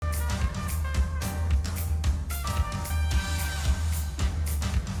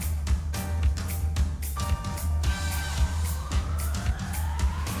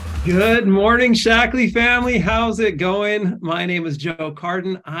Good morning, Shackley family. How's it going? My name is Joe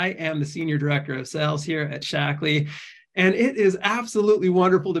Carden. I am the Senior Director of Sales here at Shackley, and it is absolutely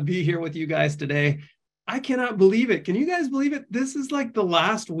wonderful to be here with you guys today. I cannot believe it. Can you guys believe it? This is like the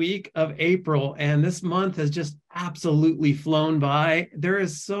last week of April, and this month has just absolutely flown by. There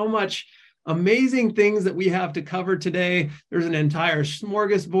is so much amazing things that we have to cover today. There's an entire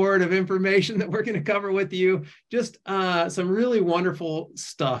smorgasbord of information that we're going to cover with you. Just some really wonderful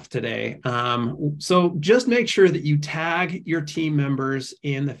stuff today. So just make sure that you tag your team members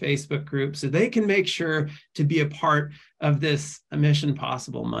in the Facebook group so they can make sure to be a part of this Mission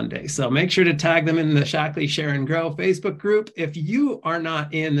Possible Monday. So make sure to tag them in the Shackley Share and Grow Facebook group. If you are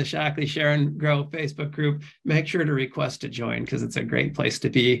not in the Shackley Share and Grow Facebook group, make sure to request to join because it's a great place to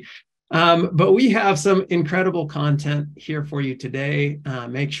be. But we have some incredible content here for you today.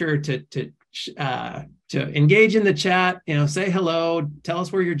 Make sure to engage in the chat, say hello, tell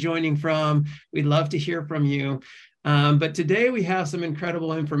us where you're joining from. We'd love to hear from you. But today we have some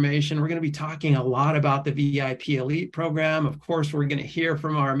incredible information. We're going to be talking a lot about the VIP Elite program. Of course, we're going to hear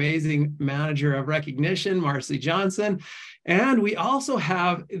from our amazing manager of recognition, Marcy Johnson. And we also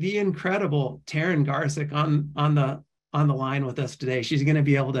have the incredible Taryn Garsick on the line with us today. She's going to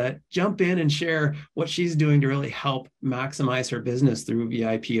be able to jump in and share what she's doing to really help maximize her business through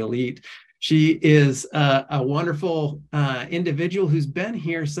VIP Elite. She is a wonderful individual who's been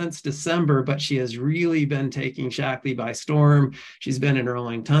here since December, but she has really been taking Shackley by storm. She's been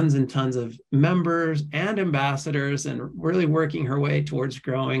enrolling tons and tons of members and ambassadors and really working her way towards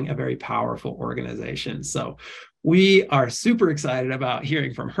growing a very powerful organization. So we are super excited about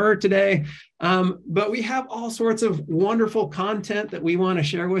hearing from her today. But we have all sorts of wonderful content that we want to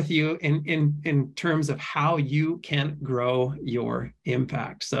share with you in terms of how you can grow your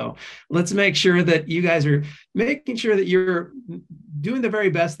impact. So let's make sure that you guys are making sure that you're doing the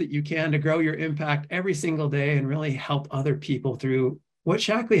very best that you can to grow your impact every single day and really help other people through what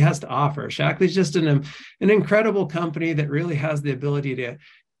Shackley has to offer. Shackley is just an incredible company that really has the ability to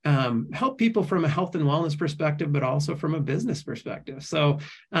help people from a health and wellness perspective, but also from a business perspective. So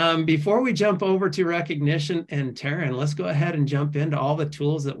before we jump over to recognition and Taryn, let's go ahead and jump into all the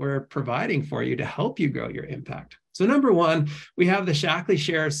tools that we're providing for you to help you grow your impact. So number one, we have the Shackley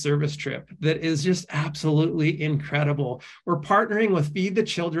Share service trip that is just absolutely incredible. We're partnering with Feed the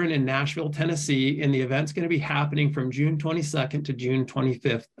Children in Nashville, Tennessee, and the event's going to be happening from June 22nd to June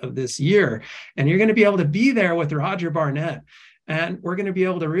 25th of this year. And you're going to be able to be there with Roger Barnett. And we're going to be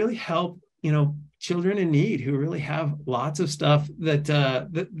able to really help, children in need who really have lots of stuff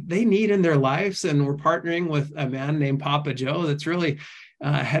that they need in their lives. And we're partnering with a man named Papa Joe that's really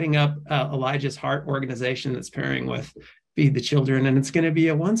heading up Elijah's Heart organization that's pairing with Feed the Children. And it's going to be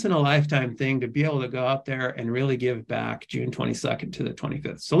a once in a lifetime thing to be able to go out there and really give back June 22nd to the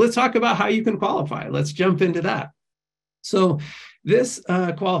 25th. So let's talk about how you can qualify. Let's jump into that. So this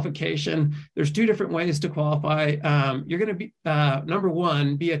qualification, there's two different ways to qualify. You're going to be, number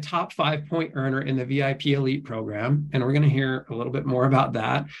one, be a top 5-point earner in the VIP Elite program. And we're going to hear a little bit more about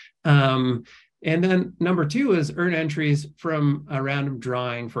that. And then number two is earn entries from a random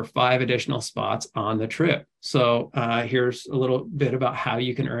drawing for 5 additional spots on the trip. So here's a little bit about how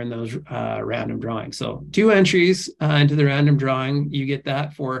you can earn those random drawings. So 2 entries into the random drawing. You get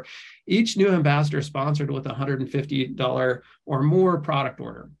that for each new ambassador sponsored with a $150 or more product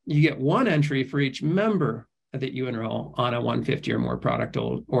order. You get 1 entry for each member that you enroll on a $150 or more product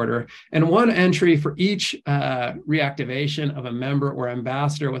order, and 1 entry for each reactivation of a member or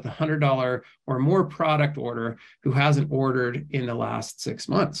ambassador with a $100 or more product order who hasn't ordered in the last 6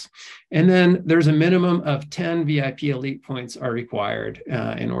 months. And then there's a minimum of 10 VIP Elite points are required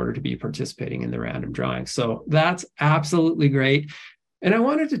in order to be participating in the random drawing. So that's absolutely great. And I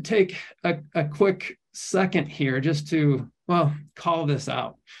wanted to take a quick second here just to, call this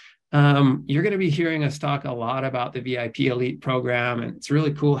out. You're going to be hearing us talk a lot about the VIP Elite program, and it's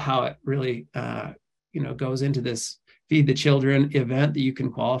really cool how it really, goes into this Feed the Children event that you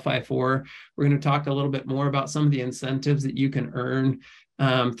can qualify for. We're going to talk a little bit more about some of the incentives that you can earn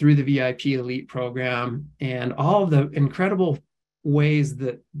through the VIP Elite program and all of the incredible ways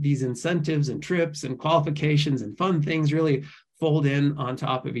that these incentives and trips and qualifications and fun things really fold in on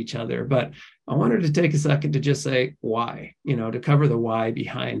top of each other. But I wanted to take a second to just say why, to cover the why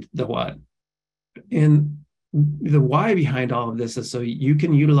behind the what. And the why behind all of this is so you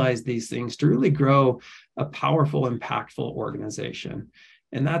can utilize these things to really grow a powerful, impactful organization.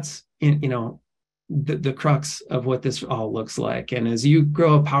 And that's, the crux of what this all looks like. And as you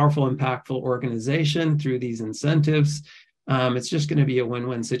grow a powerful, impactful organization through these incentives, it's just going to be a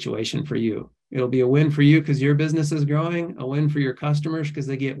win-win situation for you. It'll be a win for you because your business is growing, a win for your customers because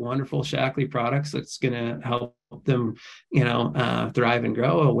they get wonderful Shaklee products that's going to help them, thrive and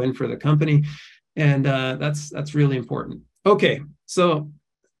grow, a win for the company. And that's really important. Okay, so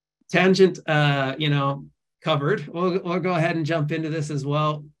tangent, covered. We'll go ahead and jump into this as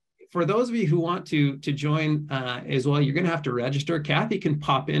well. For those of you who want to join as well, you're going to have to register. Kathy can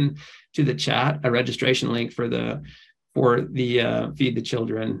pop in to the chat a registration link for the Feed the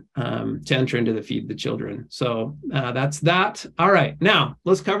Children, to enter into the Feed the Children. So that's that. All right, now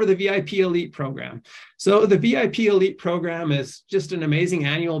let's cover the VIP Elite program. So the VIP Elite program is just an amazing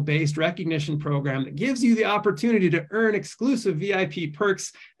annual based recognition program that gives you the opportunity to earn exclusive VIP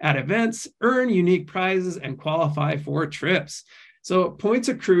perks at events, earn unique prizes, and qualify for trips. So points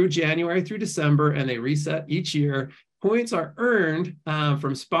accrue January through December, and they reset each year. Points are earned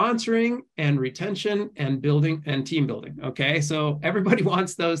from sponsoring and retention and building and team building. Okay, so everybody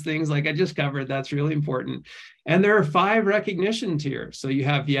wants those things like I just covered. That's really important. And there are 5 recognition tiers. So you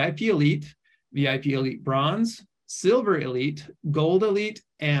have VIP Elite, VIP Elite Bronze, Silver Elite, Gold Elite,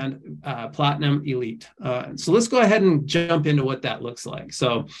 and Platinum Elite. So let's go ahead and jump into what that looks like.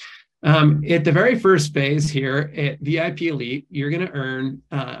 So at the very first phase here at VIP Elite, you're going to earn,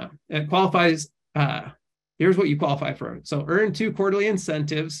 it qualifies, here's what you qualify for. So earn 2 quarterly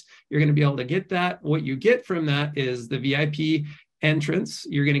incentives. You're going to be able to get that. What you get from that is the VIP entrance.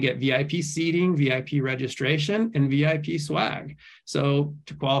 You're going to get VIP seating, VIP registration, and VIP swag. So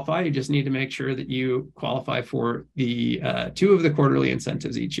to qualify, you just need to make sure that you qualify for the 2 of the quarterly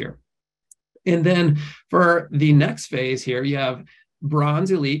incentives each year. And then for the next phase here, you have Bronze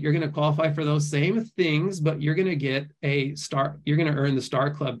Elite. You're going to qualify for those same things, but you're going to get you're going to earn the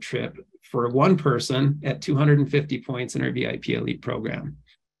Star Club trip for one person at 250 points in our VIP Elite program.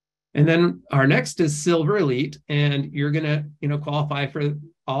 And then our next is Silver Elite, and you're going to, qualify for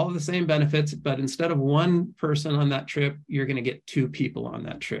all of the same benefits, but instead of one person on that trip, you're going to get 2 people on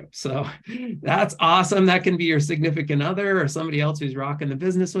that trip. So that's awesome. That can be your significant other or somebody else who's rocking the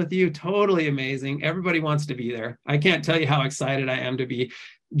business with you. Totally amazing. Everybody wants to be there. I can't tell you how excited I am to be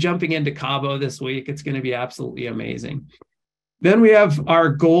jumping into Cabo this week. It's going to be absolutely amazing. Then we have our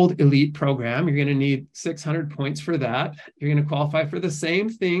Gold Elite program. You're going to need 600 points for that. You're going to qualify for the same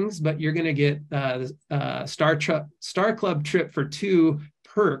things, but you're going to get Star Club trip for 2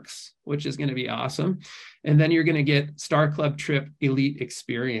 perks, which is going to be awesome. And then you're going to get Star Club trip Elite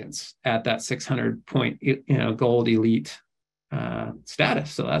experience at that 600 point, Gold Elite status.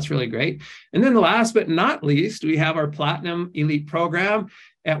 So that's really great. And then the last but not least, we have our Platinum Elite program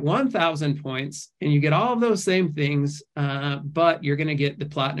at 1,000 points, and you get all of those same things, but you're going to get the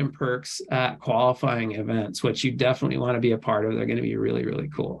Platinum perks at qualifying events, which you definitely want to be a part of. They're going to be really, really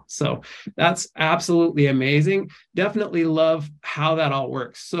cool. So that's absolutely amazing. Definitely love how that all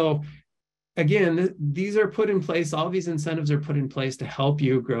works. So again, these are put in place. All these incentives are put in place to help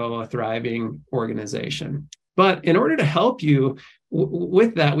you grow a thriving organization. But in order to help you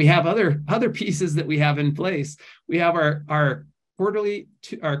with that, we have other pieces that we have in place. We have our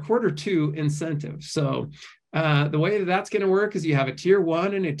quarter 2 incentive. So the way that that's going to work is you have a tier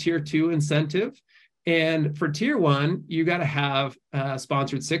 1 and a tier 2 incentive. And for tier 1, you got to have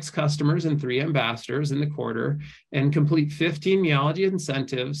sponsored 6 customers and 3 ambassadors in the quarter, and complete 15 Meology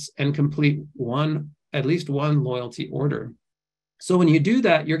incentives, and complete at least one loyalty order. So when you do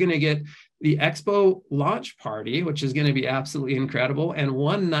that, you're going to get the Expo launch party, which is going to be absolutely incredible, and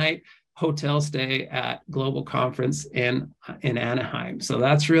 1 night hotel stay at Global Conference in Anaheim. So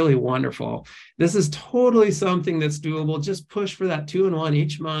that's really wonderful. This is totally something that's doable. Just push for that 2-in-1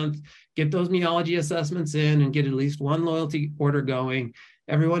 each month, get those Meology assessments in, and get at least 1 loyalty order going.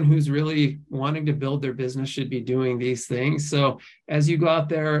 Everyone who's really wanting to build their business should be doing these things. So as you go out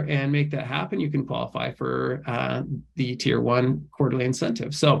there and make that happen, you can qualify for the tier 1 quarterly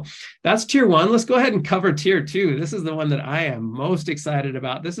incentive. So that's tier 1. Let's go ahead and cover tier 2. This is the one that I am most excited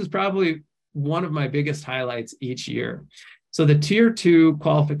about. This is probably one of my biggest highlights each year. So the tier 2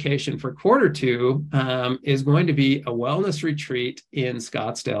 qualification for quarter 2 is going to be a wellness retreat in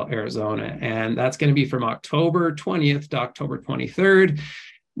Scottsdale, Arizona. And that's going to be from October 20th to October 23rd.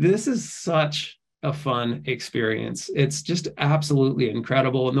 This is such a fun experience. It's just absolutely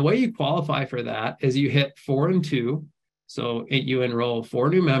incredible. And the way you qualify for that is you hit 4 and 2. So you enroll 4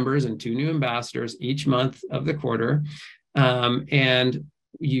 new members and 2 new ambassadors each month of the quarter. And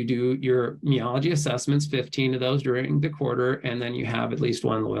you do your Meology assessments, 15 of those during the quarter, and then you have at least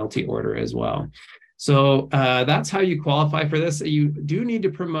 1 loyalty order as well. So that's how you qualify for this. You do need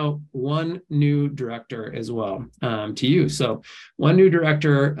to promote 1 new director as well to you. So 1 new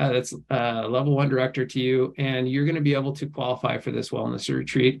director, that's level 1 director to you, and you're going to be able to qualify for this wellness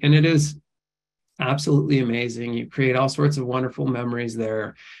retreat. And it is absolutely amazing. You create all sorts of wonderful memories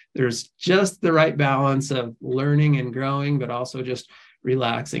there. There's just the right balance of learning and growing, but also just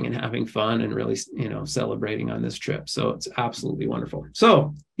relaxing and having fun and really, celebrating on this trip. So it's absolutely wonderful.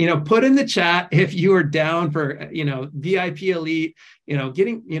 So, put in the chat if you are down for, VIP Elite,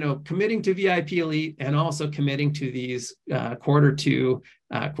 committing to VIP Elite and also committing to these Q2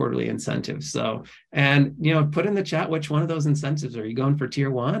 quarterly incentives. So, and, put in the chat which one of those incentives. Are you going for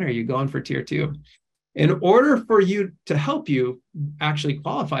tier 1 or are you going for tier 2? In order for you to help you actually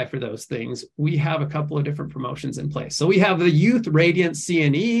qualify for those things, we have a couple of different promotions in place. So we have the Youth Radiant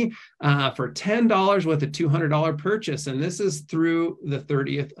CNE for $10 with a $200 purchase. And this is through the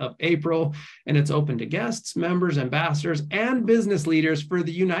 30th of April. And it's open to guests, members, ambassadors, and business leaders for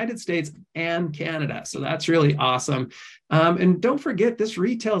the United States and Canada. So that's really awesome. And don't forget, this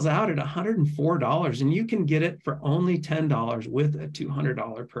retails out at $104, and you can get it for only $10 with a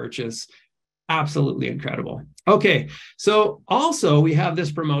 $200 purchase. Absolutely incredible. Okay, so also we have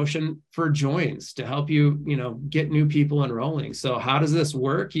this promotion for joins to help you, get new people enrolling. So how does this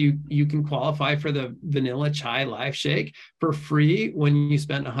work? You can qualify for the Vanilla Chai Life Shake for free when you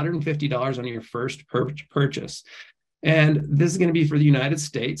spend $150 on your first purchase. And this is going to be for the United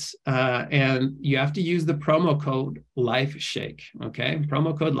States, and you have to use the promo code LifeShake. Okay,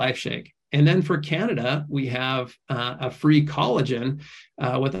 promo code LifeShake. And then for Canada, we have a free collagen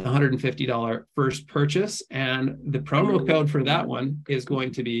with a $150 first purchase. And the promo code for that one is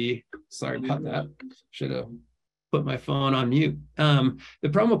going to be, sorry about that, should have put my phone on mute. The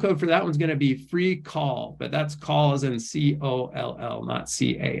promo code for that one's going to be free call, but that's call as in COLL, not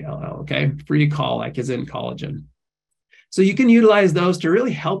CALL, okay? Free call, like as in collagen. So you can utilize those to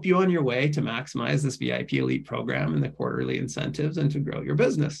really help you on your way to maximize this VIP Elite program and the quarterly incentives and to grow your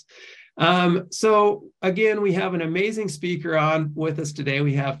business. So again, we have an amazing speaker on with us today.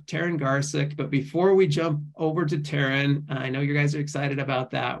 We have Taryn Garsick, but before we jump over to Taryn, I know you guys are excited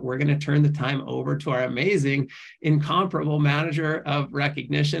about that. We're going to turn the time over to our amazing, incomparable manager of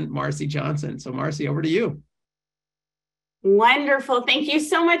recognition, Marcy Johnson. So Marcy, over to you. Wonderful. Thank you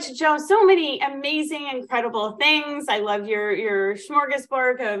so much, Joe. So many amazing, incredible things. I love your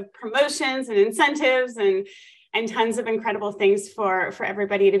smorgasbord of promotions and incentives and tons of incredible things for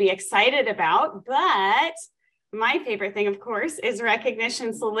everybody to be excited about. But my favorite thing, of course, is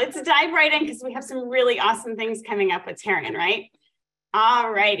recognition. So let's dive right in because we have some really awesome things coming up with Taryn, right? All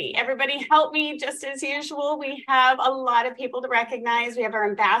righty, everybody help me just as usual. We have a lot of people to recognize. We have our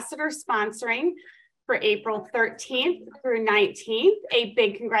ambassador sponsoring for April 13th through 19th. A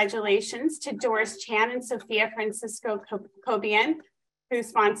big congratulations to Doris Chan and Sophia Francisco Cobian, who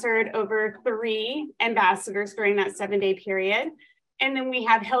sponsored over 3 ambassadors during that 7-day period. And then we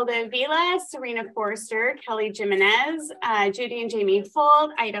have Hilda Vila, Serena Forster, Kelly Jimenez, Judy and Jamie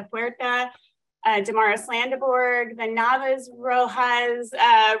Fold, Ida Huerta, Damaris Landeborg, the Navas, Rojas,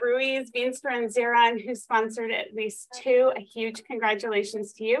 Ruiz, Vinstra, and Ziran, who sponsored at least 2. A huge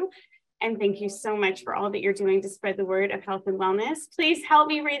congratulations to you. And thank you so much for all that you're doing to spread the word of health and wellness. Please help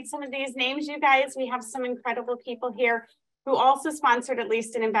me read some of these names, you guys. We have some incredible people here who also sponsored at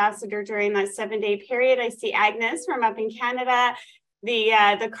least an ambassador during that 7-day period. I see Agnes from up in Canada, the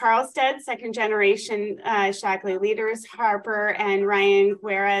Carlstead second generation Shaklee leaders, Harper and Ryan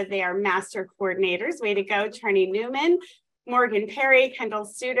Guerra. They are master coordinators. Way to go, Charney Newman, Morgan Perry, Kendall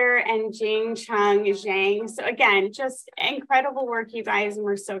Suter, and Jing Chung Zhang. So again, just incredible work, you guys, and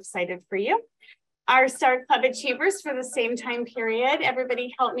we're so excited for you. Our Star Club Achievers for the same time period.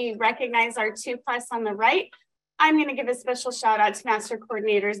 Everybody help me recognize our 2+ on the right. I'm going to give a special shout out to Master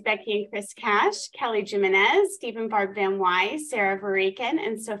Coordinators Becky and Chris Cash, Kelly Jimenez, Stephen Barb Van Wy, Sarah Varican,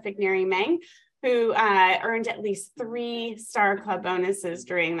 and Sofik Neri Meng, who earned at least 3 Star Club bonuses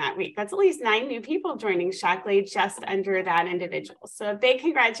during that week. That's at least 9 new people joining Shaklee just under that individual. So a big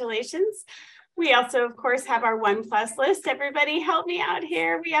congratulations. We also, of course, have our 1+ list. Everybody help me out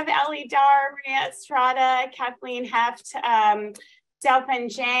here. We have Ellie Dar, Maria Estrada, Kathleen Heft, Xiaofen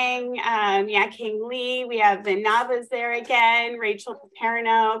Zhang, Yaking Lee. We have the Navas there again, Rachel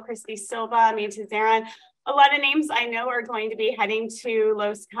Paperno, Christy Silva, Mita Zaran. A lot of names I know are going to be heading to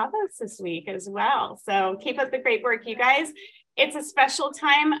Los Cabos this week as well. So keep up the great work, you guys. It's a special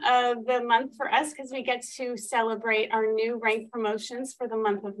time of the month for us because we get to celebrate our new rank promotions for the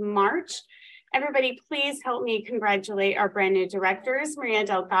month of March. Everybody, please help me congratulate our brand new directors, Maria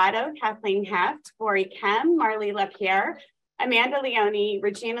Delgado, Kathleen Heft, Bori Kem, Marley LaPierre, Amanda Leone,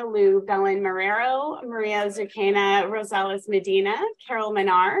 Regina Liu, Belen Marrero, Maria Zucchina, Rosales Medina, Carol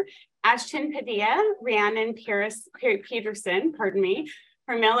Manar, Ashton Padilla, Rhiannon Peterson,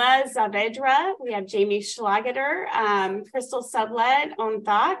 Pramila Zavedra, we have Jamie Schlageter, Crystal Sublet,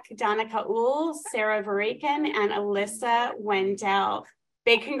 Onthak, Donna Kaul, Sarah Varakin, and Alyssa Wendell.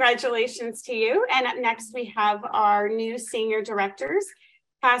 Big congratulations to you. And up next, we have our new senior directors,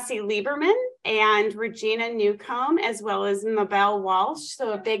 Cassie Lieberman and Regina Newcomb, as well as Mabel Walsh.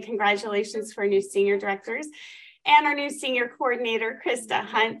 So a big congratulations for our new senior directors. And our new senior coordinator, Krista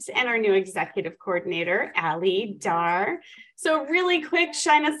Hunt, and our new executive coordinator, Ali Dar. So really quick,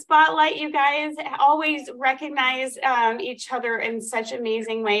 shine a spotlight, you guys. Always recognize each other in such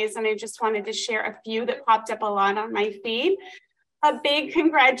amazing ways. And I just wanted to share a few that popped up a lot on my feed. A big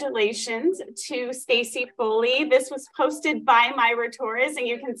congratulations to Stacy Foley. This was posted by Myra Torres, and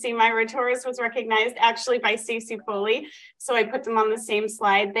you can see Myra Torres was recognized actually by Stacy Foley. So I put them on the same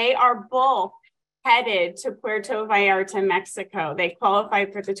slide. They are both headed to Puerto Vallarta, Mexico. They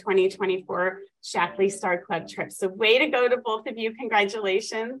qualified for the 2024 Shaklee Star Club trip. So way to go to both of you.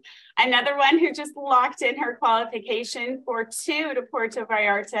 Congratulations. Another one who just locked in her qualification for 2 to Puerto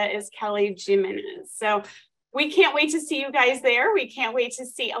Vallarta is Kelly Jimenez. So we can't wait to see you guys there. We can't wait to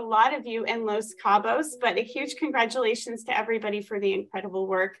see a lot of you in Los Cabos, but a huge congratulations to everybody for the incredible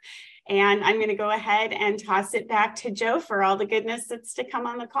work. And I'm going to go ahead and toss it back to Joe for all the goodness that's to come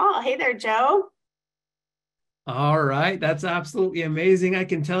on the call. Hey there, Joe. All right. That's absolutely amazing. I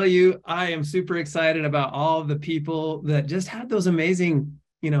can tell you, I am super excited about all the people that just had those amazing,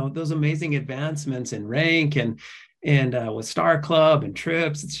 those amazing advancements in rank and with Star Club and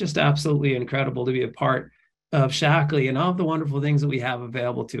trips. It's just absolutely incredible to be a part of Shaklee and all the wonderful things that we have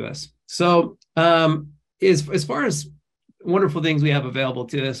available to us. So as far as wonderful things we have available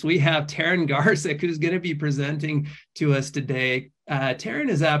to us, we have Taryn Garsick, who's going to be presenting to us today. Taryn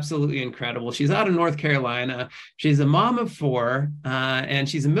is absolutely incredible. She's out of North Carolina. She's a mom of 4, and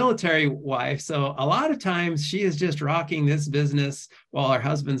she's a military wife. So a lot of times she is just rocking this business while her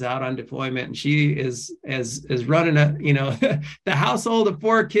husband's out on deployment, and she is running the household of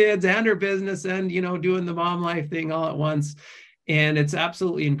 4 kids and her business and doing the mom life thing all at once. And it's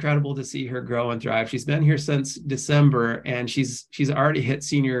absolutely incredible to see her grow and thrive. She's been here since December, and she's already hit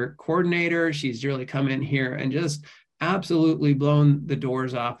senior coordinator. She's really come in here and just absolutely blown the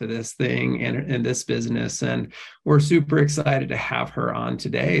doors off of this thing and this business. And we're super excited to have her on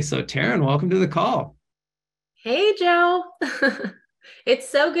today. So Taryn, welcome to the call. Hey, Joe. It's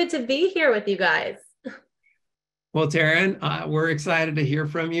so good to be here with you guys. Well, Taryn, we're excited to hear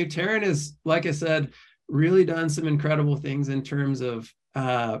from you. Taryn is, like I said, really done some incredible things in terms of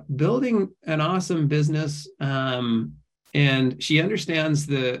building an awesome business. And she understands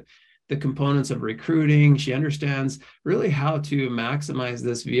the components of recruiting. She understands really how to maximize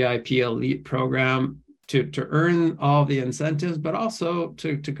this VIP elite program to earn all the incentives, but also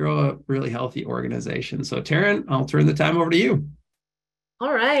to grow a really healthy organization. So Taryn, I'll turn the time over to you.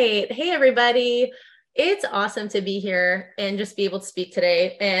 All right. Hey, everybody. It's awesome to be here and just be able to speak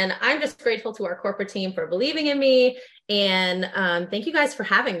today. And I'm just grateful to our corporate team for believing in me. And thank you guys for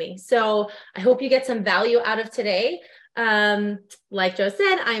having me. So I hope you get some value out of today. Like Joe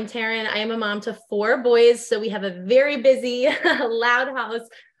said, I'm Taryn. I am a mom to 4 boys. So we have a very busy, loud house.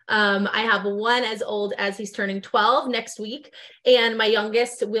 I have one as old as he's turning 12 next week. And my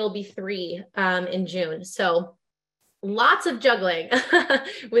youngest will be 3 in June. So lots of juggling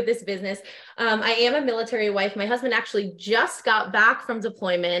with this business. I am a military wife. My husband actually just got back from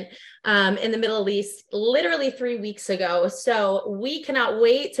deployment in the Middle East, literally 3 weeks ago. So we cannot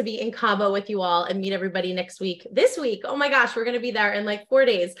wait to be in Cabo with you all and meet everybody next week. This week, oh my gosh, we're going to be there in like 4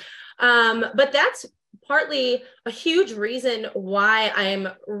 days. But that's partly a huge reason why I'm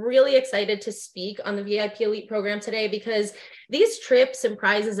really excited to speak on the VIP Elite program today, because these trips and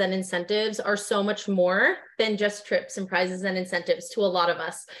prizes and incentives are so much more than just trips and prizes and incentives to a lot of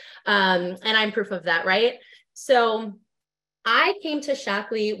us. And I'm proof of that, right? So I came to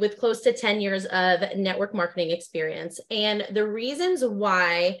Shaklee with close to 10 years of network marketing experience. And the reasons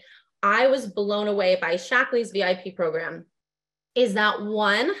why I was blown away by Shaklee's VIP program is that,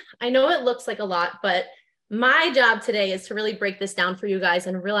 one, I know it looks like a lot, but my job today is to really break this down for you guys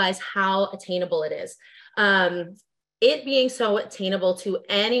and realize how attainable it is. It being so attainable to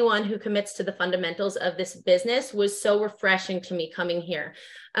anyone who commits to the fundamentals of this business was so refreshing to me coming here.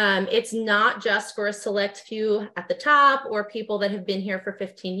 It's not just for a select few at the top or people that have been here for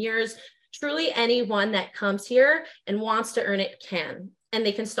 15 years. Truly anyone that comes here and wants to earn it can. And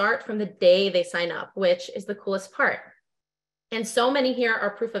they can start from the day they sign up, which is the coolest part. And so many here are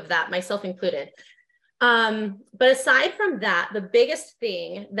proof of that, myself included. But aside from that, the biggest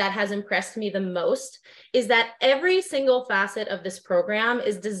thing that has impressed me the most is that every single facet of this program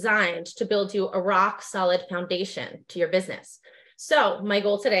is designed to build you a rock solid foundation to your business. So my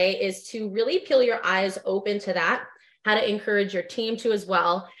goal today is to really peel your eyes open to that, how to encourage your team to as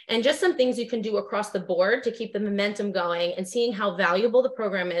well, and just some things you can do across the board to keep the momentum going and seeing how valuable the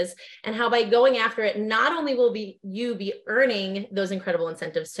program is, and how by going after it, not only will you be earning those incredible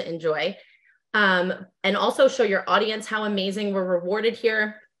incentives to enjoy, and also show your audience how amazing we're rewarded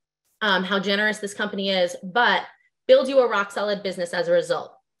here, how generous this company is, but build you a rock solid business as a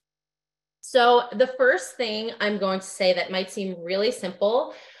result. So the first thing I'm going to say that might seem really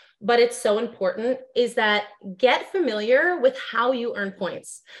simple, but it's so important, is that get familiar with how you earn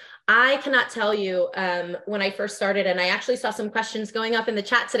points. I cannot tell you when I first started, and I actually saw some questions going up in the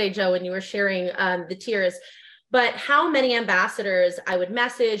chat today, Joe, when you were sharing the tiers, but how many ambassadors I would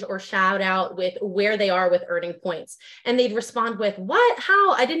message or shout out with where they are with earning points. And they'd respond with, what,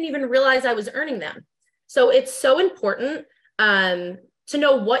 how? I didn't even realize I was earning them. So it's so important to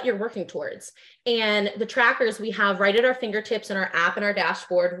know what you're working towards. And the trackers we have right at our fingertips in our app and our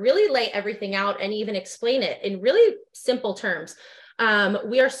dashboard really lay everything out and even explain it in really simple terms.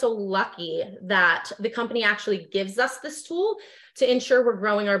 We are so lucky that the company actually gives us this tool to ensure we're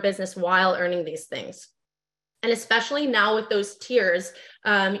growing our business while earning these things. And especially now with those tiers,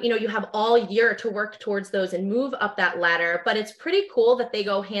 you have all year to work towards those and move up that ladder, but it's pretty cool that they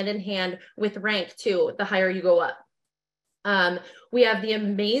go hand in hand with rank too, the higher you go up. We have the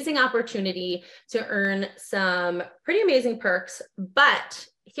amazing opportunity to earn some pretty amazing perks, but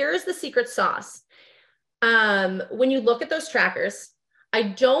here's the secret sauce. When you look at those trackers, I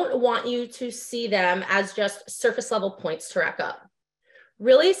don't want you to see them as just surface level points to rack up.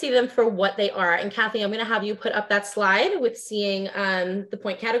 Really see them for what they are. And Kathy, I'm going to have you put up that slide with seeing the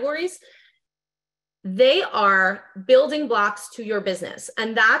point categories. They are building blocks to your business,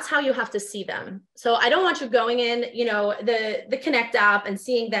 and that's how you have to see them. So I don't want you going in, the Connect app and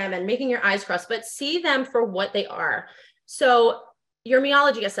seeing them and making your eyes cross, but see them for what they are. So your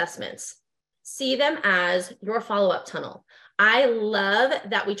Meology assessments, see them as your follow-up tunnel. I love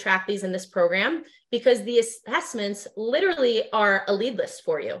that we track these in this program because the assessments literally are a lead list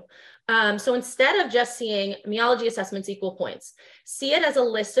for you. So instead of just seeing Meology assessments equal points, see it as a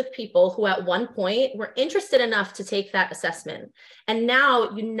list of people who at one point were interested enough to take that assessment. And now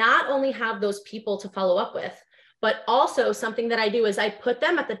you not only have those people to follow up with, but also something that I do is I put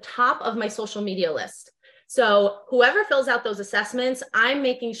them at the top of my social media list. So whoever fills out those assessments, I'm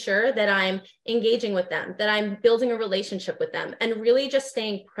making sure that I'm engaging with them, that I'm building a relationship with them, and really just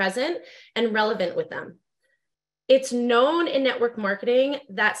staying present and relevant with them. It's known in network marketing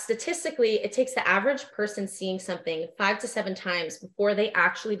that statistically, it takes the average person seeing something 5 to 7 times before they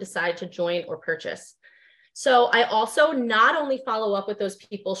actually decide to join or purchase. So I also not only follow up with those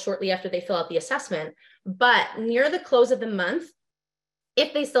people shortly after they fill out the assessment, but near the close of the month,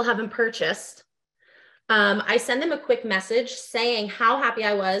 if they still haven't purchased, I send them a quick message saying how happy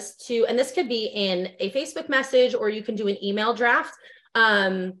I was to, and this could be in a Facebook message, or you can do an email draft.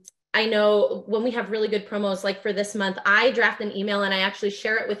 I know when we have really good promos, like for this month, I draft an email and I actually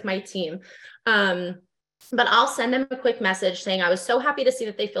share it with my team. But I'll send them a quick message saying I was so happy to see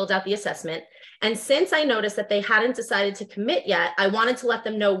that they filled out the assessment. And since I noticed that they hadn't decided to commit yet, I wanted to let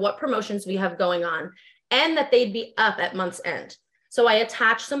them know what promotions we have going on and that they'd be up at month's end. So I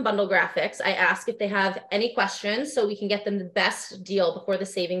attach some bundle graphics. I ask if they have any questions so we can get them the best deal before the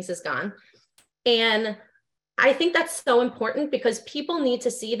savings is gone. And I think that's so important because people need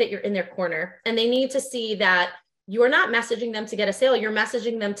to see that you're in their corner, and they need to see that you're not messaging them to get a sale. You're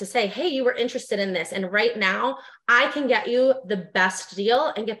messaging them to say, hey, you were interested in this, and right now I can get you the best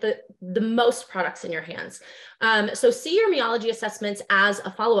deal and get the most products in your hands. So see your Meology assessments as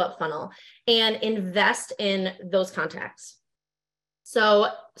a follow-up funnel and invest in those contacts. So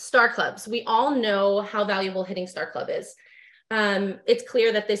Star Clubs, we all know how valuable hitting Star Club is. It's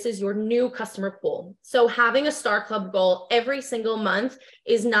clear that this is your new customer pool. So having a Star Club goal every single month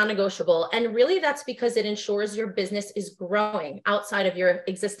is non-negotiable. And really that's because it ensures your business is growing outside of your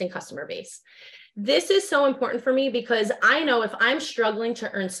existing customer base. This is so important for me because I know if I'm struggling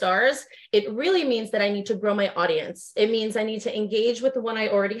to earn stars, it really means that I need to grow my audience. It means I need to engage with the one I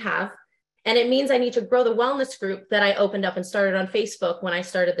already have. And it means I need to grow the wellness group that I opened up and started on Facebook when I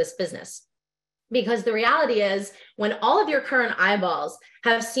started this business. Because the reality is when all of your current eyeballs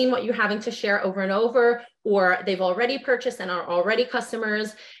have seen what you're having to share over and over, or they've already purchased and are already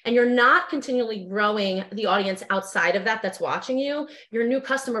customers, and you're not continually growing the audience outside of that that's watching you, your new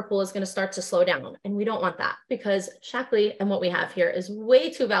customer pool is going to start to slow down. And we don't want that because Shaklee and what we have here is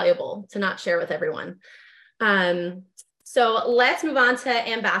way too valuable to not share with everyone. So let's move on to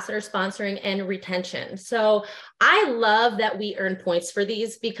ambassador sponsoring and retention. So I love that we earn points for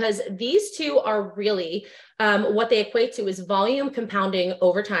these because these two are really what they equate to is volume compounding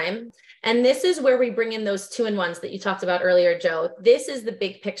over time. And this is where we bring in those 2-in-1s that you talked about earlier, Joe. This is the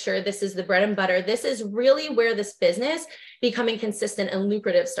big picture. This is the bread and butter. This is really where this business becoming consistent and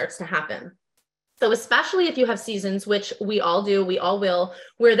lucrative starts to happen. So especially if you have seasons, which we all do, we all will,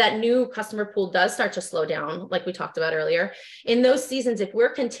 where that new customer pool does start to slow down, like we talked about earlier. In those seasons, if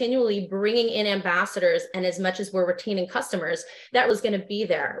we're continually bringing in ambassadors and as much as we're retaining customers, that was going to be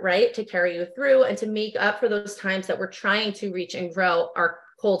there, right? To carry you through and to make up for those times that we're trying to reach and grow our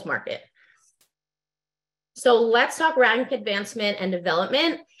cold market. So let's talk rank advancement and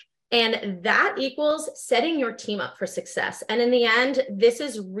development. And that equals setting your team up for success. And in the end, this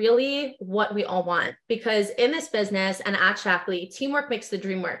is really what we all want, because in this business and at Shaklee, teamwork makes the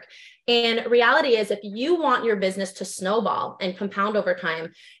dream work. And reality is, if you want your business to snowball and compound over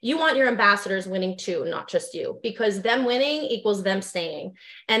time, you want your ambassadors winning too, not just you, because them winning equals them staying,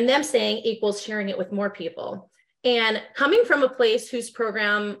 and them staying equals sharing it with more people. And coming from a place whose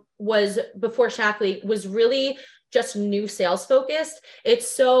program was before Shaklee was really just new sales focused, it's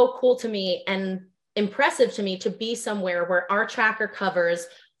so cool to me and impressive to me to be somewhere where our tracker covers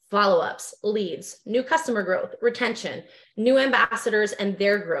follow-ups, leads, new customer growth, retention, new ambassadors, and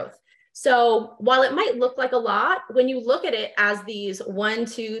their growth. So while it might look like a lot, when you look at it as these 1,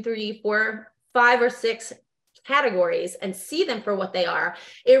 2, 3, 4, 5, or 6 categories and see them for what they are,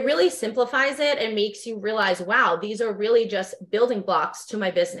 it really simplifies it and makes you realize, wow, these are really just building blocks to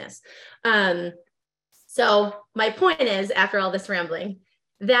my business. So my point is, after all this rambling,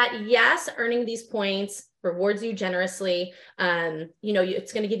 that yes, earning these points rewards you generously.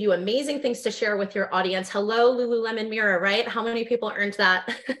 It's going to give you amazing things to share with your audience. Hello, Lululemon Mirror, right? How many people earned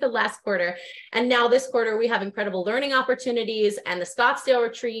that last quarter? And now this quarter, we have incredible learning opportunities and the Scottsdale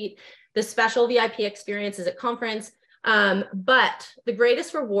retreat, the special VIP experiences at conference. But the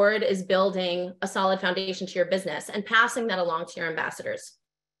greatest reward is building a solid foundation to your business and passing that along to your ambassadors.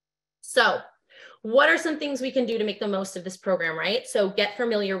 So what are some things we can do to make the most of this program, right? So get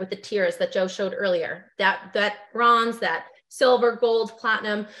familiar with the tiers that Joe showed earlier, that bronze, that silver, gold,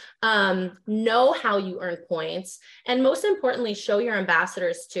 platinum, know how you earn points. And most importantly, show your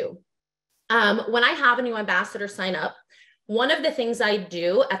ambassadors too. When I have a new ambassador sign up, one of the things I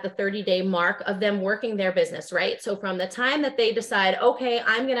do at the 30-day mark of them working their business, right? So from the time that they decide, okay,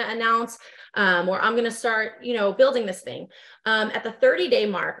 I'm going to announce or I'm going to start, building this thing. At the 30-day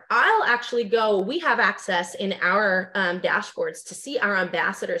mark, I'll actually go, we have access in our dashboards to see our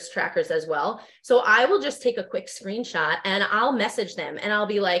ambassadors trackers as well. So I will just take a quick screenshot and I'll message them and I'll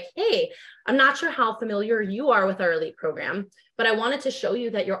be like, hey, I'm not sure how familiar you are with our elite program, but I wanted to show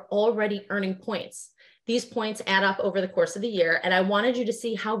you that you're already earning points. These points add up over the course of the year, and I wanted you to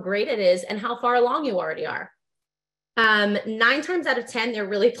see how great it is and how far along you already are. 9 times out of 10, they're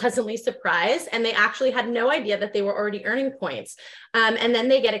really pleasantly surprised, and they actually had no idea that they were already earning points. And then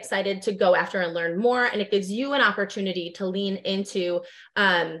they get excited to go after and learn more, and it gives you an opportunity to lean into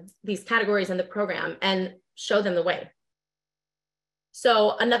these categories in the program and show them the way.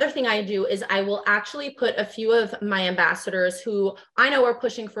 So another thing I do is I will actually put a few of my ambassadors who I know are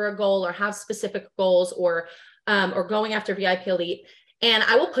pushing for a goal or have specific goals or going after VIP Elite, and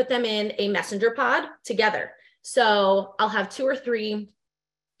I will put them in a messenger pod together. So I'll have 2 or 3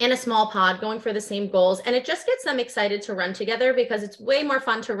 in a small pod going for the same goals, and it just gets them excited to run together because it's way more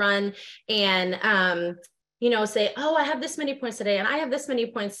fun to run and say, oh, I have this many points today and I have this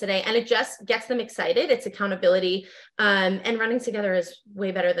many points today. And it just gets them excited. It's accountability. And running together is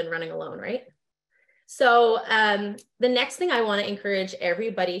way better than running alone, right? So the next thing I want to encourage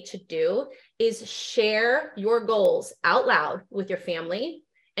everybody to do is share your goals out loud with your family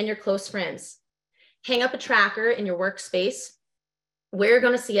and your close friends. Hang up a tracker in your workspace where you're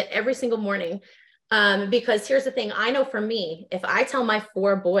going to see it every single morning. Because here's the thing, I know for me, if I tell my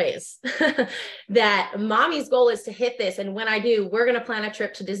 4 boys that mommy's goal is to hit this, and when I do, we're going to plan a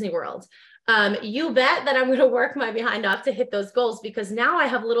trip to Disney World. You bet that I'm going to work my behind off to hit those goals, because now I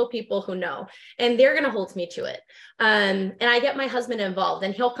have little people who know, and they're going to hold me to it. And I get my husband involved,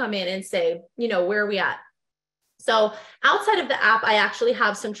 and he'll come in and say, where are we at? So outside of the app, I actually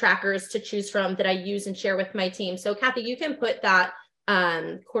have some trackers to choose from that I use and share with my team. So Kathy, you can put that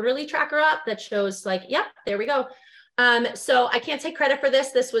quarterly tracker up that shows yep, there we go. So I can't take credit for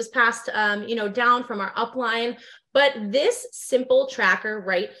this. This was passed, down from our upline, but this simple tracker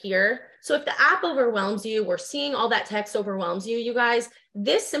right here. So if the app overwhelms you, or seeing all that text overwhelms you, you guys,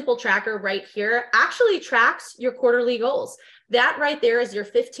 this simple tracker right here actually tracks your quarterly goals. that right there is your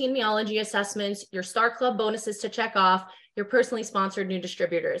 15 Meology assessments, your Star Club bonuses to check off, your personally sponsored new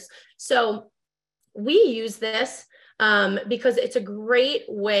distributors. So we use this because it's a great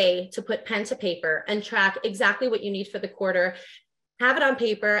way to put pen to paper and track exactly what you need for the quarter, have it on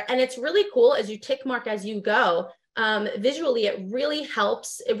paper. And it's really cool as you tick mark as you go. Visually, it really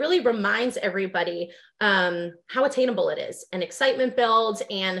helps. It really reminds everybody how attainable it is, and excitement builds.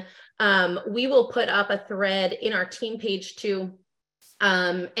 And we will put up a thread in our team page too,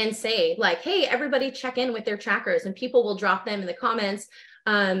 and say like, hey, everybody check in with their trackers, and people will drop them in the comments.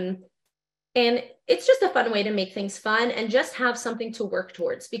 And it's just a fun way to make things fun and just have something to work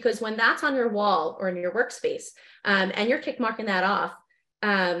towards, because when that's on your wall or in your workspace, and you're tick marking that off,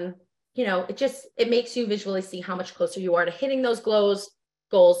 you know, it makes you visually see how much closer you are to hitting those goals.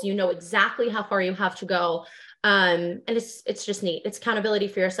 You know exactly how far you have to go. And it's just neat. It's accountability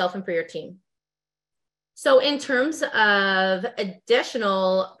for yourself and for your team. So in terms of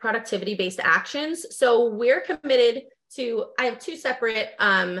additional productivity-based actions, so we're committed to, I have two separate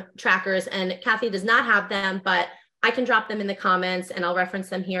trackers, and Kathy does not have them, but I can drop them in the comments and I'll reference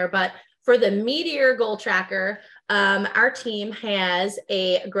them here. But for the Meteor goal tracker, our team has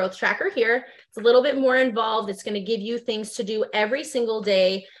a growth tracker here. It's a little bit more involved. It's going to give you things to do every single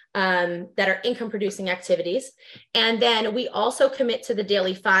day that are income producing activities. And then we also commit to the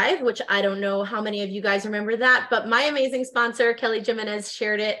Daily 5, which I don't know how many of you guys remember that, but my amazing sponsor, Kelly Jimenez,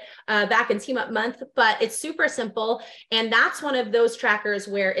 shared it back in Team Up Month, but it's super simple. And that's one of those trackers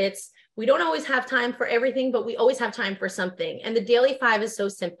where we don't always have time for everything, but we always have time for something. And the Daily 5 is so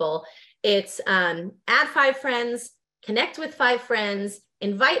simple. It's add 5 friends, connect with 5 friends,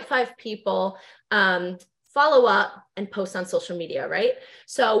 invite 5 people, follow up, and post on social media, right?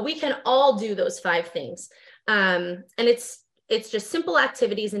 So we can all do those 5 things. And it's just simple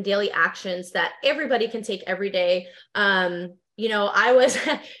activities and daily actions that everybody can take every day. You know, I was,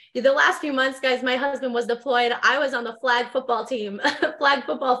 the last few months, guys, my husband was deployed. I was on the flag football team, flag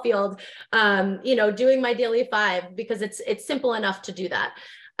football field, you know, doing my Daily 5 because it's simple enough to do that.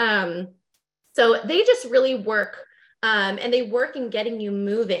 So they just really work, and they work in getting you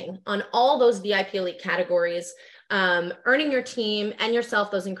moving on all those VIP Elite categories, earning your team and yourself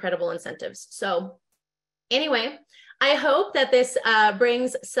those incredible incentives. So anyway, I hope that this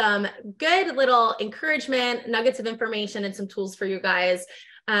brings some good little encouragement, nuggets of information, and some tools for you guys.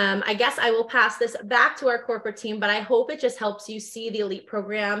 I guess I will pass this back to our corporate team, but I hope it just helps you see the Elite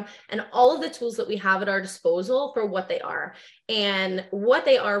program and all of the tools that we have at our disposal for what they are. And what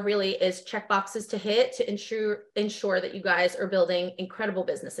they are really is check boxes to hit to ensure that you guys are building incredible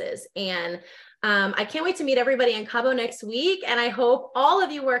businesses. And I can't wait to meet everybody in Cabo next week. And I hope all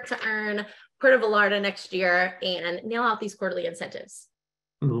of you work to earn Puerto Vallarta next year and nail out these quarterly incentives.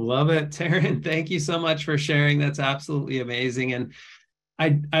 Love it, Taryn. Thank you so much for sharing. That's absolutely amazing. And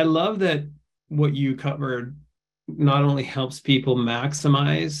I love that what you covered not only helps people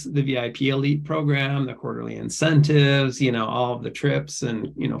maximize the VIP Elite program, the quarterly incentives, you know, all of the trips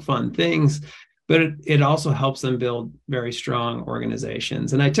and, you know, fun things, but it also helps them build very strong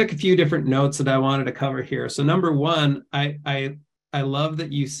organizations. And I took a few different notes that I wanted to cover here. So number one, I love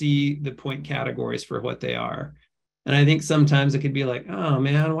that you see the point categories for what they are. And I think sometimes it could be like, oh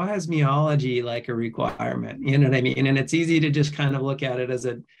man, why is Meology like a requirement? You know what I mean? And it's easy to just kind of look at it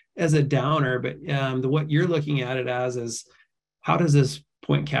as a downer, but what you're looking at it as is, how does this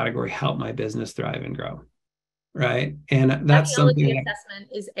point category help my business thrive and grow? Right. And that's something that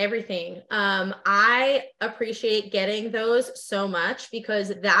assessment is everything. I appreciate getting those so much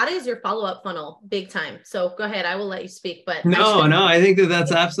because that is your follow-up funnel big time. So go ahead. I will let you speak, but I think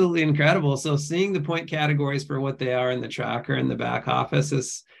that's absolutely incredible. So seeing the point categories for what they are in the tracker in the back office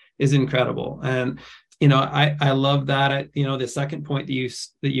is incredible. And, you know, I love that. You know, the second point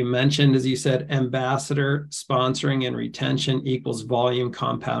that you mentioned is you said ambassador sponsoring and retention equals volume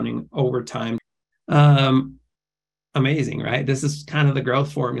compounding over time. Amazing, right? This is kind of the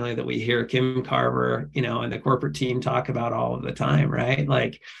growth formula that we hear Kim Carver, you know, and the corporate team talk about all of the time, right?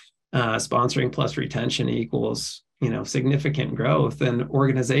 Like sponsoring plus retention equals, you know, significant growth and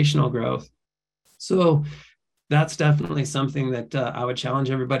organizational growth. So that's definitely something that I would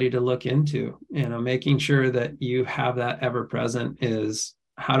challenge everybody to look into, you know, making sure that you have that ever present is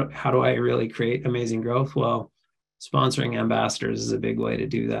how do I really create amazing growth? Well, sponsoring ambassadors is a big way to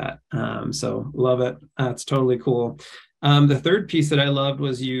do that. So love it. That's totally cool. The third piece that I loved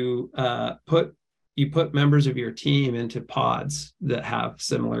was you put members of your team into pods that have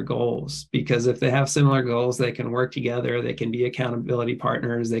similar goals, because if they have similar goals, they can work together, they can be accountability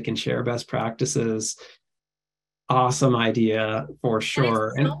partners, they can share best practices. awesome idea for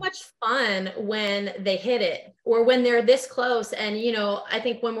sure. And it's so much fun when they hit it or when they're this close. And, you know, I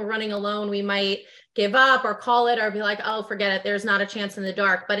think when we're running alone, we might give up or call it or be like, oh, forget it. There's not a chance in the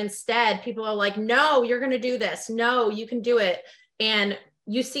dark. But instead, people are like, no, you're going to do this. No, you can do it. And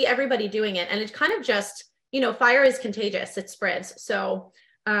you see everybody doing it. And it's kind of just, you know, fire is contagious. It spreads. So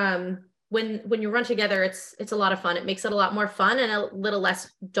when you run together, it's a lot of fun. It makes it a lot more fun and a little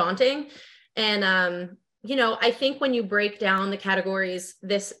less daunting. And, you know, I think when you break down the categories,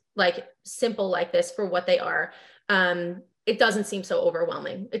 this like simple like this for what they are, it doesn't seem so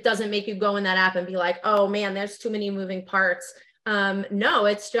overwhelming. It doesn't make you go in that app and be like, oh man, there's too many moving parts. No,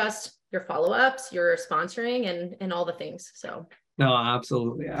 it's just your follow-ups, your sponsoring and all the things. So. No,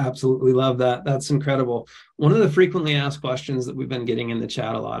 absolutely. Absolutely love that. That's incredible. One of the frequently asked questions that we've been getting in the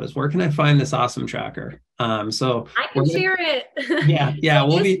chat a lot is where can I find this awesome tracker? So I can share it. Yeah.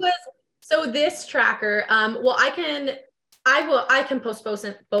 So this tracker, well, I can post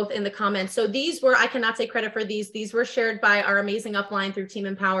both in the comments. So these were, I cannot take credit for these. These were shared by our amazing upline through Team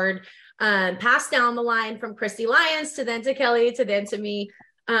Empowered, passed down the line from Christy Lyons to then to Kelly to then to me.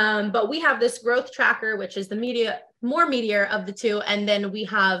 But we have this growth tracker, which is the more meatier of the two. And then we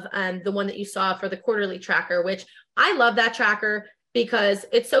have the one that you saw for the quarterly tracker, which I love that tracker because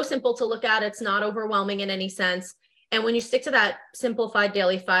it's so simple to look at. It's not overwhelming in any sense. And when you stick to that simplified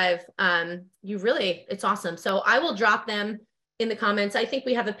daily 5, it's awesome. So I will drop them in the comments. I think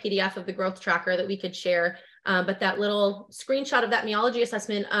we have a PDF of the growth tracker that we could share. But that little screenshot of that meology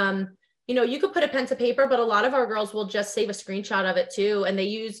assessment, you know, you could put a pen to paper, but a lot of our girls will just save a screenshot of it too. And they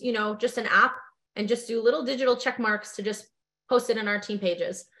use, you know, just an app and just do little digital check marks to just post it in our team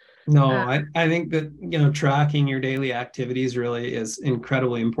pages. No, I think that, you know, tracking your daily activities really is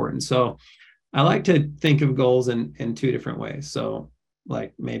incredibly important. So I like to think of goals in 2 different ways. So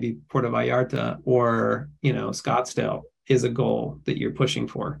like maybe Puerto Vallarta or, you know, Scottsdale is a goal that you're pushing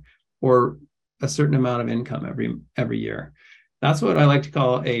for, or a certain amount of income every year. That's what I like to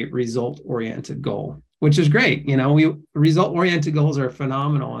call a result-oriented goal, which is great. You know, result-oriented goals are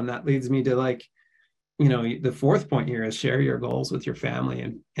phenomenal. And that leads me to like, you know, the 4th point here is share your goals with your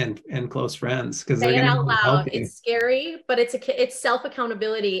family and close friends, because they're going to help you. It's scary, but it's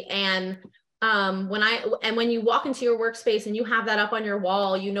self-accountability. And when you walk into your workspace and you have that up on your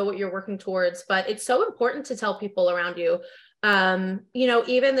wall, you know what you're working towards. But it's so important to tell people around you. You know,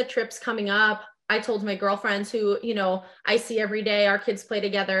 even the trips coming up, I told my girlfriends who, you know, I see every day, our kids play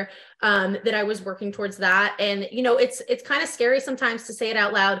together, that I was working towards that. And, you know, it's kind of scary sometimes to say it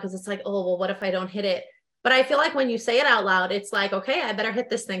out loud because it's like, oh, well, what if I don't hit it? But I feel like when you say it out loud, it's like, okay, I better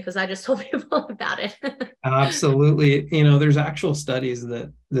hit this thing because I just told people about it. Absolutely. You know, there's actual studies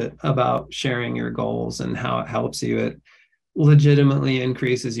that about sharing your goals and how it helps you. It legitimately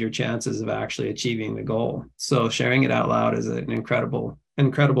increases your chances of actually achieving the goal. So sharing it out loud is an incredible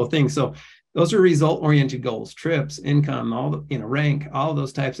thing. So those are result-oriented goals, trips, income, all the, you know, rank, all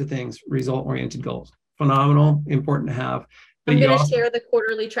those types of things, result-oriented goals. Phenomenal, important to have. But I'm going to share the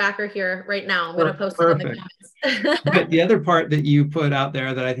quarterly tracker here right now. I'm going to post it in the comments. But the other part that you put out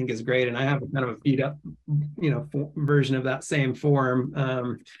there that I think is great, and I have kind of a beat up, you know, version of that same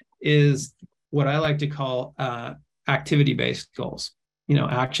form, is what I like to call activity-based goals, you know,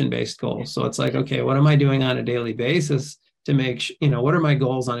 action-based goals. So it's like, okay, what am I doing on a daily basis to make, you know, what are my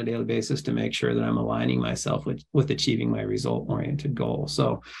goals on a daily basis to make sure that I'm aligning myself with achieving my result-oriented goal?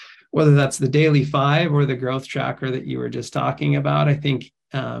 So whether that's the daily 5 or the growth tracker that you were just talking about, I think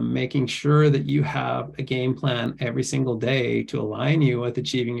making sure that you have a game plan every single day to align you with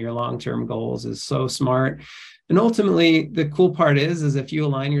achieving your long-term goals is so smart. And ultimately, the cool part is if you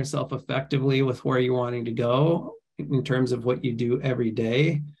align yourself effectively with where you're wanting to go in terms of what you do every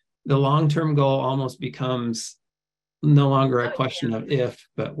day, the long-term goal almost becomes no longer a question of if,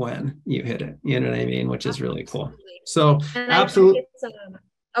 but when you hit it. You know what I mean? Which is really cool. So absolutely.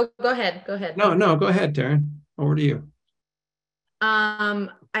 Oh, go ahead. No, go ahead, Taryn. Over to you. I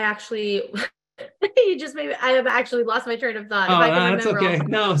actually, I have actually lost my train of thought. Oh, that's okay.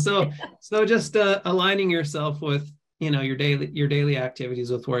 No, so just aligning yourself with, you know, your daily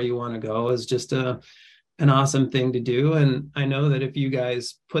activities with where you want to go is just an awesome thing to do. And I know that if you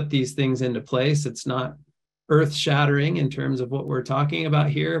guys put these things into place, it's not earth-shattering in terms of what we're talking about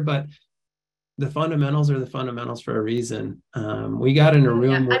here, but the fundamentals are the fundamentals for a reason. We got in a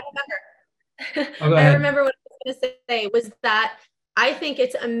room. Yeah, I remember what I was going to say was that I think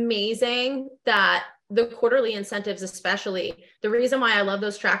it's amazing that the quarterly incentives, especially, the reason why I love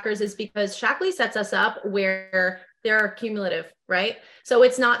those trackers is because Shaklee sets us up where they're cumulative, right? So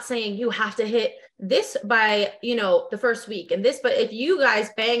it's not saying you have to hit this by, you know, the first week and this, but if you guys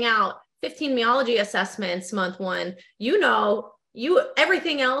bang out 15 meology assessments month one,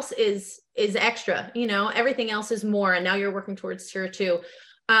 everything else is extra, everything else is more. And now you're working towards tier 2.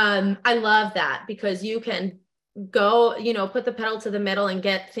 I love that because you can go, put the pedal to the metal and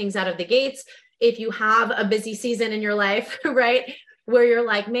get things out of the gates. If you have a busy season in your life, right, where you're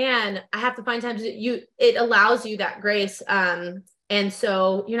like, man, I have to find time it allows you that grace. And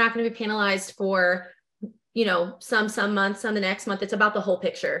so you're not going to be penalized for, some months, some the next month. It's about the whole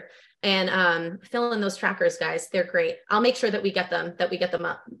picture. And fill in those trackers, guys. They're great. I'll make sure that we get them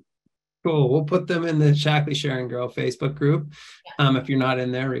up. Cool. We'll put them in the Shaklee Share and Grow Facebook group. If you're not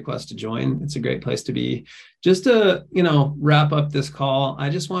in there, request to join. It's a great place to be. Just to, wrap up this call, I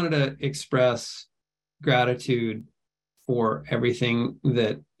just wanted to express gratitude for everything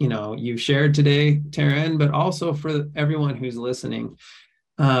that, you shared today, Taryn, but also for everyone who's listening.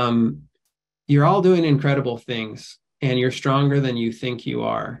 You're all doing incredible things and you're stronger than you think you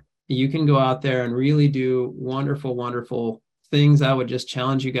are. You can go out there and really do wonderful, wonderful things. I would just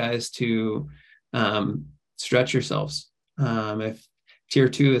challenge you guys to stretch yourselves. If tier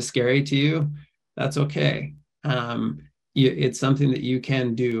 2 is scary to you, that's okay. It's something that you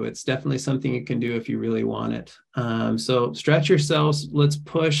can do. It's definitely something you can do if you really want it. So stretch yourselves. Let's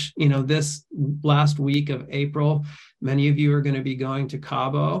push, this last week of April, many of you are going to be going to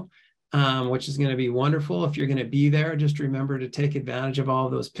Cabo, which is going to be wonderful. If you're going to be there, just remember to take advantage of all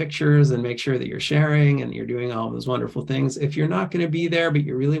of those pictures and make sure that you're sharing and you're doing all those wonderful things. If you're not going to be there, but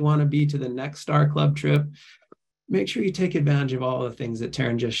you really want to be to the next Star Club trip, make sure you take advantage of all the things that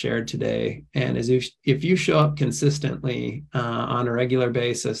Taryn just shared today. And if you show up consistently on a regular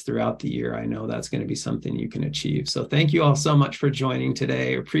basis throughout the year, I know that's going to be something you can achieve. So thank you all so much for joining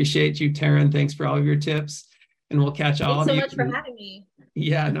today. Appreciate you, Taryn. Thanks for all of your tips. And we'll catch all of you. Thanks so much for having me.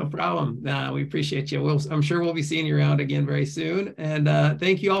 Yeah, no problem. We appreciate you. I'm sure we'll be seeing you around again very soon. And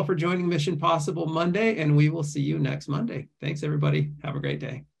thank you all for joining Mission Possible Monday, and we will see you next Monday. Thanks, everybody. Have a great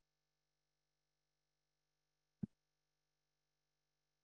day.